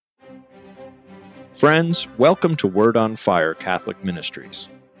Friends, welcome to Word on Fire Catholic Ministries.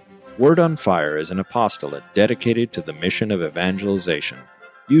 Word on Fire is an apostolate dedicated to the mission of evangelization,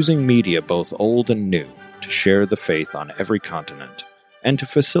 using media both old and new to share the faith on every continent and to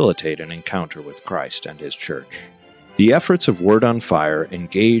facilitate an encounter with Christ and His Church. The efforts of Word on Fire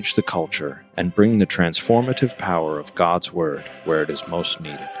engage the culture and bring the transformative power of God's Word where it is most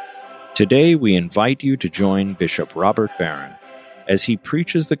needed. Today we invite you to join Bishop Robert Barron as he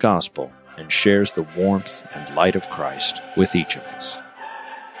preaches the gospel and shares the warmth and light of Christ with each of us.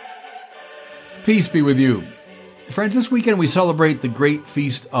 Peace be with you. Friends, this weekend we celebrate the great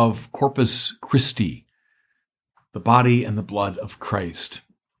feast of Corpus Christi, the body and the blood of Christ.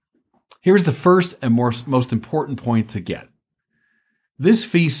 Here's the first and most important point to get. This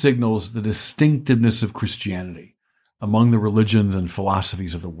feast signals the distinctiveness of Christianity among the religions and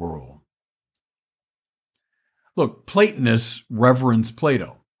philosophies of the world. Look, Platonists reverence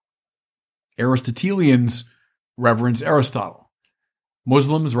Plato. Aristotelians reverence Aristotle.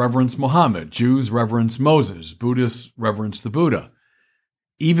 Muslims reverence Muhammad. Jews reverence Moses. Buddhists reverence the Buddha.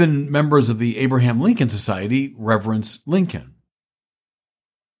 Even members of the Abraham Lincoln Society reverence Lincoln.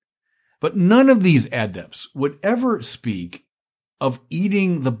 But none of these adepts would ever speak of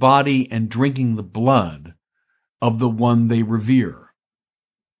eating the body and drinking the blood of the one they revere.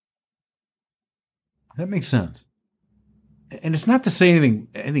 That makes sense. And it's not to say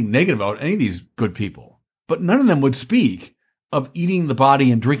anything negative about any of these good people, but none of them would speak of eating the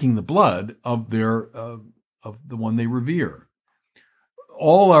body and drinking the blood of the one they revere.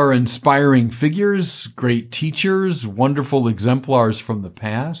 All are inspiring figures, great teachers, wonderful exemplars from the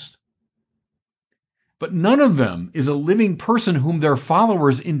past. But none of them is a living person whom their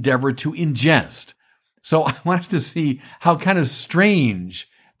followers endeavor to ingest. So I want us to see how kind of strange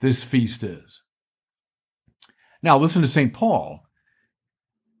this feast is. Now, listen to St. Paul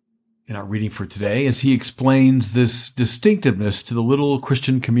in our reading for today as he explains this distinctiveness to the little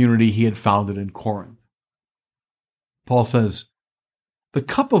Christian community he had founded in Corinth. Paul says, "The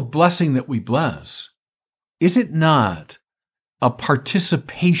cup of blessing that we bless, is it not a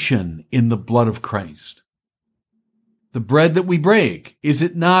participation in the blood of Christ? The bread that we break, is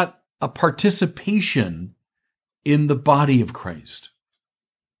it not a participation in the body of Christ?"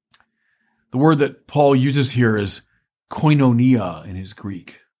 The word that Paul uses here is koinonia in his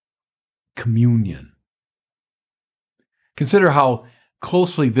Greek, communion. Consider how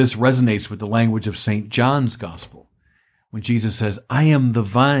closely this resonates with the language of St. John's Gospel, when Jesus says, "I am the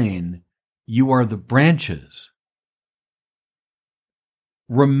vine, you are the branches.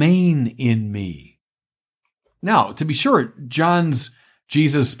 Remain in me." Now, to be sure, Jesus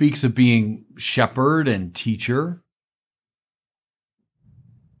speaks of being shepherd and teacher,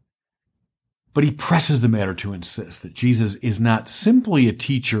 but he presses the matter to insist that Jesus is not simply a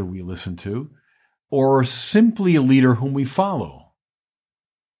teacher we listen to, or simply a leader whom we follow,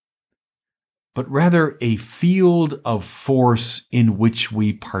 but rather a field of force in which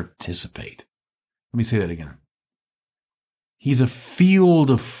we participate. Let me say that again. He's a field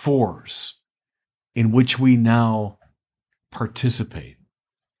of force in which we now participate.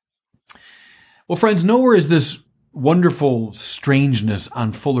 Well, friends, nowhere is this wonderful strangeness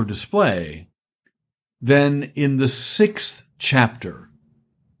on fuller display than in the 6th chapter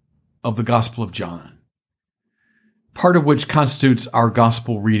of the Gospel of John, part of which constitutes our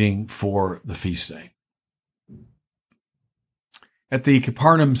gospel reading for the feast day. At the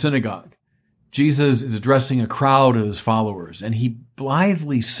Capernaum synagogue, Jesus is addressing a crowd of his followers, and he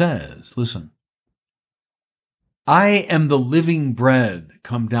blithely says, listen, "I am the living bread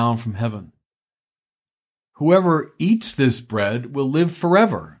come down from heaven. Whoever eats this bread will live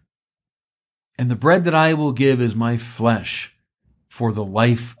forever. And the bread that I will give is my flesh for the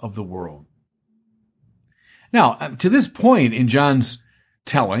life of the world." Now, to this point in John's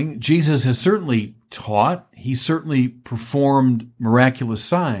telling, Jesus has certainly taught, he certainly performed miraculous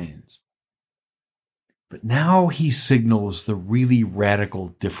signs. But now he signals the really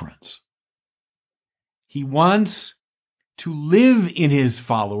radical difference. He wants to live in his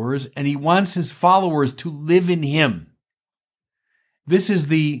followers, and he wants his followers to live in him. This is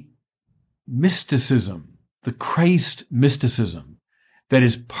the mysticism, the Christ mysticism, that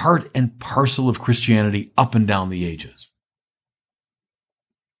is part and parcel of Christianity up and down the ages.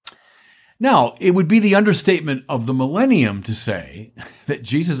 Now, it would be the understatement of the millennium to say that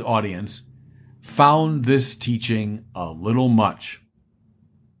Jesus' audience found this teaching a little much.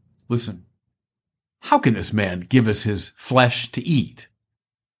 Listen, how can this man give us his flesh to eat?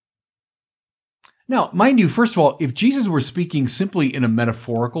 Now, mind you, first of all, if Jesus were speaking simply in a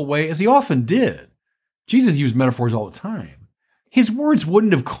metaphorical way, as he often did, Jesus used metaphors all the time, his words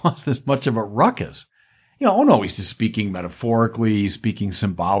wouldn't have caused this much of a ruckus. Oh no, he's just speaking metaphorically, speaking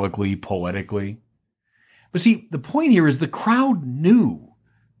symbolically, poetically. But see, the point here is the crowd knew.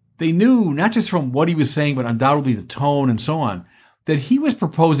 They knew, not just from what he was saying, but undoubtedly the tone and so on, that he was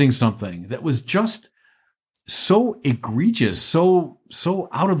proposing something that was just so egregious, so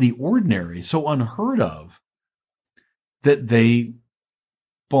out of the ordinary, so unheard of, that they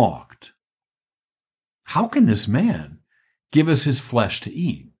balked. How can this man give us his flesh to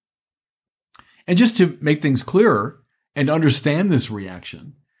eat? And just to make things clearer and understand this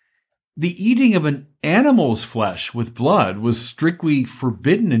reaction, the eating of an animal's flesh with blood was strictly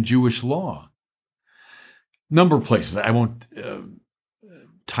forbidden in Jewish law. Number of places, I won't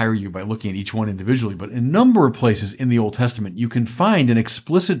tire you by looking at each one individually, but in a number of places in the Old Testament, you can find an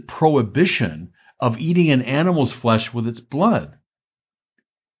explicit prohibition of eating an animal's flesh with its blood.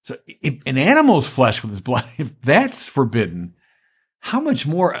 So if an animal's flesh with its blood, if that's forbidden, how much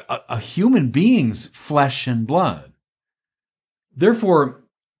more a human being's flesh and blood? Therefore,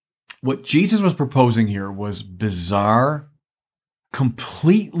 what Jesus was proposing here was bizarre,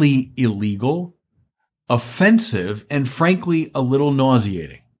 completely illegal, offensive, and frankly, a little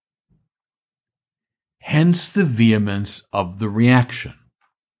nauseating. Hence the vehemence of the reaction.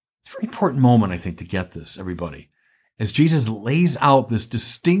 It's a very important moment, I think, to get this, everybody, as Jesus lays out this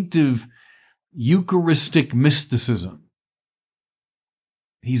distinctive Eucharistic mysticism.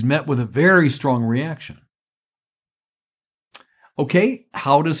 He's met with a very strong reaction. Okay,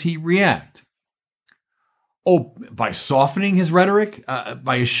 how does he react? Oh, by softening his rhetoric,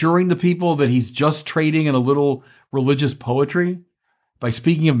 by assuring the people that he's just trading in a little religious poetry, by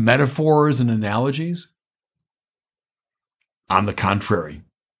speaking of metaphors and analogies? On the contrary,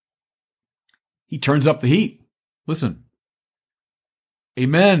 he turns up the heat. Listen,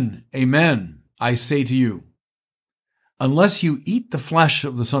 amen, amen, I say to you, unless you eat the flesh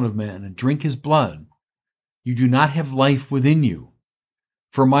of the Son of Man and drink his blood, you do not have life within you.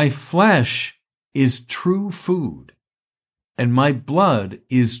 For my flesh is true food, and my blood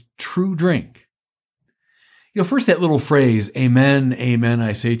is true drink. First that little phrase, amen, amen,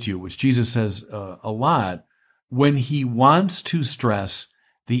 I say to you, which Jesus says a lot when he wants to stress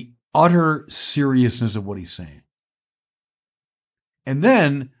the utter seriousness of what he's saying. And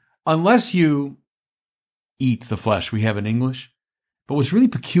then, unless you eat the flesh, we have in English, but what's really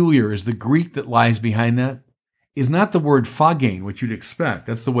peculiar is the Greek that lies behind that is not the word phagein, which you'd expect.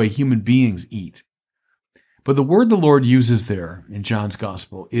 That's the way human beings eat. But the word the Lord uses there in John's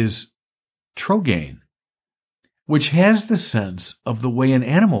gospel is trogein, which has the sense of the way an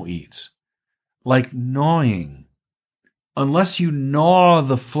animal eats, like gnawing. Unless you gnaw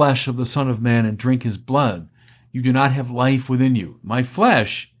the flesh of the Son of Man and drink his blood, you do not have life within you. My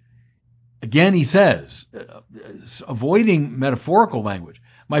flesh, again, he says, avoiding metaphorical language,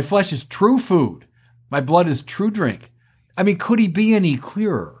 my flesh is true food. My blood is true drink. I mean, could he be any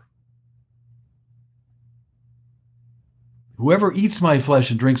clearer? Whoever eats my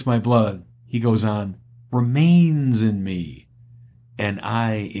flesh and drinks my blood, he goes on, remains in me, and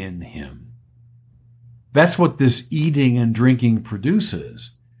I in him. That's what this eating and drinking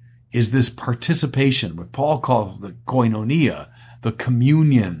produces, is this participation, what Paul calls the koinonia, the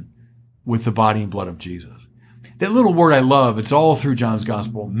communion with the body and blood of Jesus. That little word I love, it's all through John's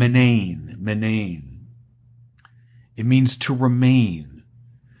gospel, menein. It means to remain.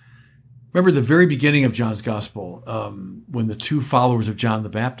 Remember the very beginning of John's gospel, when the two followers of John the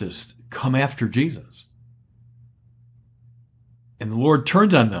Baptist come after Jesus. And the Lord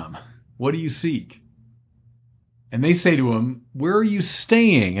turns on them. What do you seek? And they say to him, where are you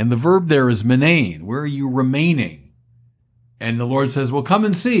staying? And the verb there is menein. Where are you remaining? And the Lord says, well, come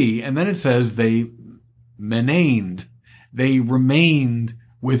and see. And then it says they meneined. They remained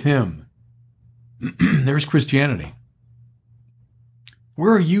with him. There's Christianity.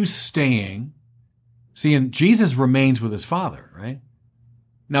 Where are you staying? See, and Jesus remains with his Father, right?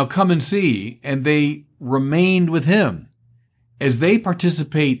 Now come and see. And they remained with him. As they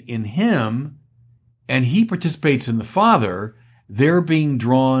participate in him, and he participates in the Father, they're being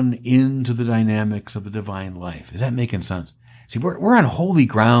drawn into the dynamics of the divine life. Is that making sense? See, we're on holy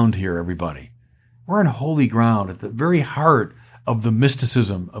ground here, everybody. We're on holy ground at the very heart of the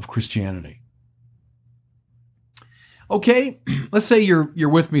mysticism of Christianity. Okay, let's say you're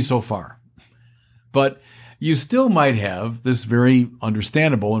with me so far, but you still might have this very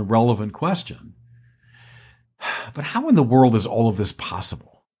understandable and relevant question. But how in the world is all of this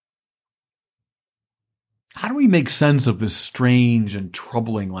possible? How do we make sense of this strange and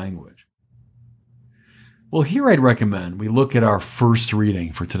troubling language? Well, here I'd recommend we look at our first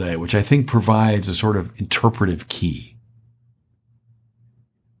reading for today, which I think provides a sort of interpretive key.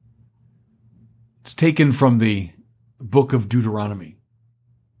 It's taken from the book of Deuteronomy.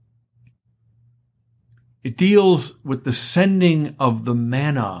 It deals with the sending of the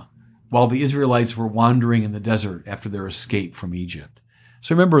manna while the Israelites were wandering in the desert after their escape from Egypt.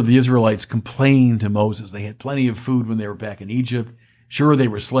 So remember, the Israelites complained to Moses. They had plenty of food when they were back in Egypt. Sure, they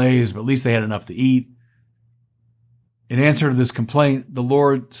were slaves, but at least they had enough to eat. In answer to this complaint, the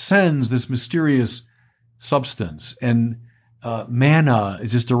Lord sends this mysterious substance. And manna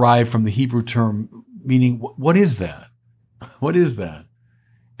is just derived from the Hebrew term meaning, what is that? What is that?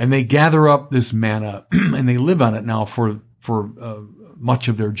 And they gather up this manna and they live on it now for much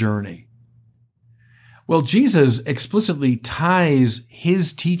of their journey. Well, Jesus explicitly ties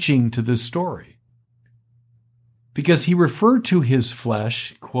his teaching to this story because he referred to his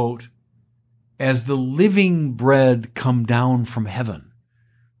flesh, quote, as the living bread come down from heaven.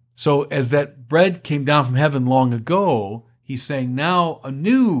 So as that bread came down from heaven long ago, he's saying now a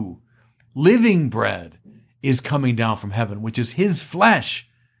new living bread is coming down from heaven, which is his flesh,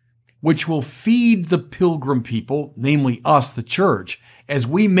 which will feed the pilgrim people, namely us, the church, as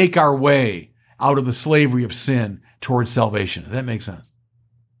we make our way out of the slavery of sin towards salvation. Does that make sense?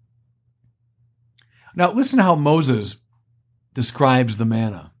 Now, listen to how Moses describes the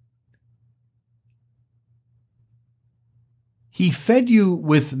manna. He fed you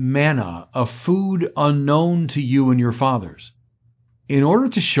with manna, a food unknown to you and your fathers, in order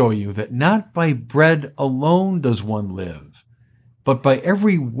to show you that not by bread alone does one live, but by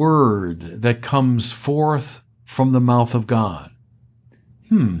every word that comes forth from the mouth of God.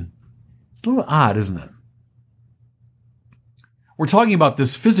 It's a little odd, isn't it? We're talking about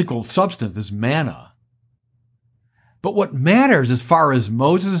this physical substance, this manna. But what matters as far as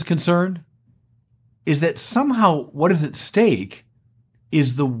Moses is concerned is that somehow what is at stake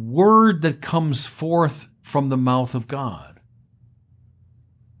is the word that comes forth from the mouth of God.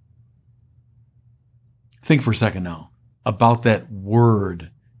 Think for a second now about that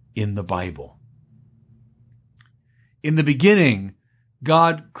word in the Bible. In the beginning,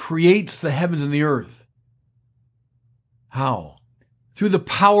 God creates the heavens and the earth. How? Through the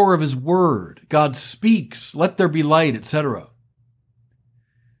power of his word. God speaks, let there be light, etc.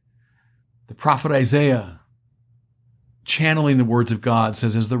 The prophet Isaiah, channeling the words of God,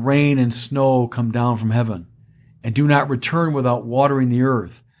 says, as the rain and snow come down from heaven and do not return without watering the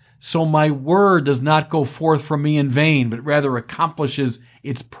earth, so my word does not go forth from me in vain, but rather accomplishes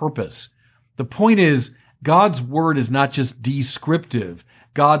its purpose. The point is, God's word is not just descriptive.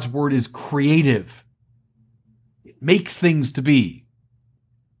 God's word is creative. It makes things to be.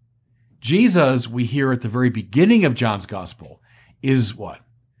 Jesus, we hear at the very beginning of John's gospel, is what?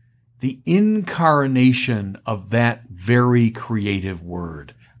 The incarnation of that very creative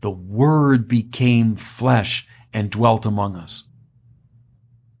word. The word became flesh and dwelt among us.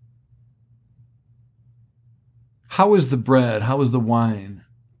 How is the bread? How is the wine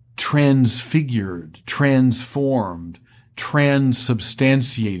transfigured, transformed,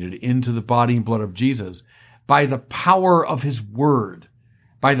 transubstantiated into the body and blood of Jesus? By the power of his word,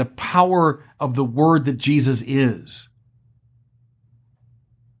 by the power of the word that Jesus is.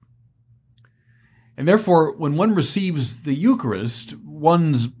 And therefore, when one receives the Eucharist,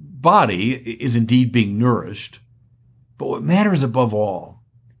 one's body is indeed being nourished. But what matters above all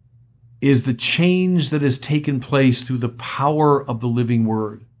is the change that has taken place through the power of the living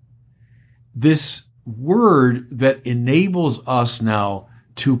word. This word that enables us now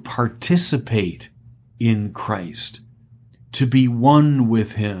to participate in Christ, to be one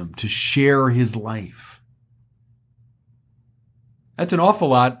with him, to share his life. That's an awful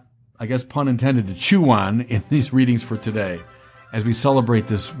lot, I guess pun intended, to chew on in these readings for today as we celebrate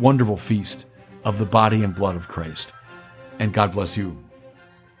this wonderful feast of the body and blood of Christ. And God bless you.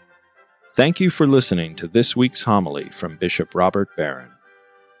 Thank you for listening to this week's homily from Bishop Robert Barron.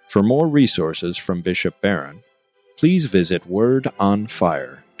 For more resources from Bishop Barron, please visit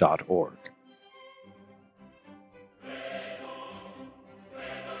wordonfire.org.